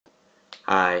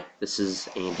Hi, this is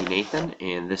Andy Nathan,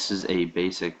 and this is a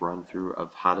basic run through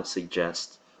of how to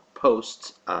suggest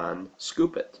posts on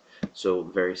Scoop.it. So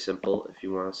very simple. If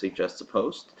you want to suggest a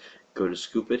post, go to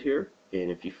Scoop.it here,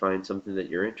 and if you find something that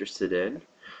you're interested in,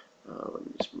 let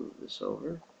me just move this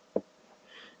over.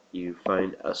 You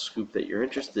find a scoop that you're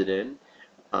interested in.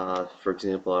 For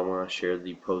example, I want to share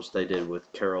the post I did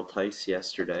with Carol Tice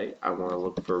yesterday. I want to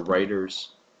look for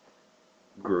writers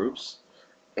groups.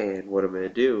 And what I'm going to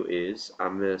do is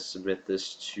I'm going to submit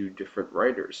this to different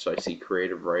writers. So I see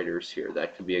creative writers here.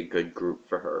 That could be a good group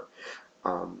for her.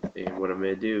 And what I'm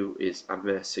going to do is I'm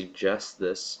going to suggest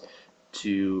this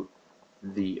to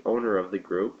the owner of the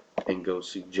group and go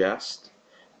suggest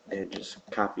and just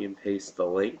copy and paste the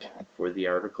link for the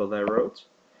article that I wrote.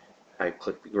 I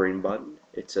click the green button.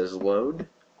 It says load.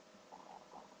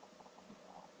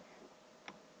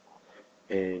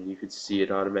 And you can see it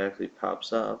automatically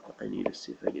pops up. I need to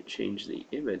see if I can change the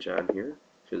image on here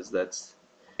because that's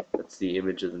the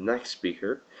image of the next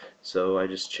speaker. So I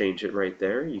just change it right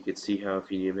there. You can see how if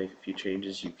you need to make a few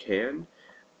changes you can.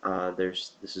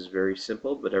 This is very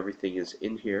simple, but everything is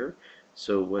in here.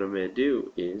 So what I'm going to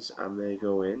do is I'm going to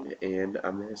go in and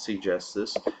I'm going to suggest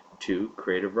this to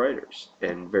creative writers.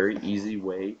 And very easy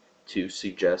way to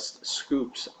suggest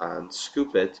scoops on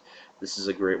Scoop.it. This is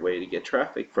a great way to get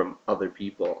traffic from other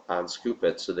people on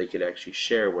Scoop.it so they can actually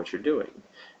share what you're doing.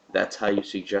 That's how you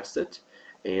suggest it,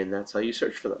 and that's how you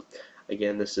search for them.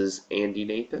 Again, this is Andy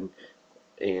Nathan,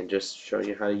 and just showing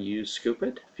you how to use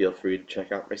Scoop.it. Feel free to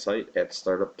check out my site at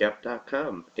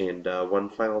startupgap.com. And one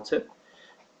final tip,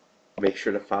 make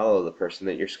sure to follow the person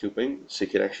that you're scooping so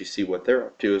you can actually see what they're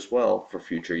up to as well for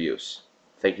future use.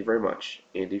 Thank you very much.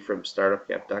 Andy from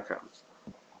startupgap.com.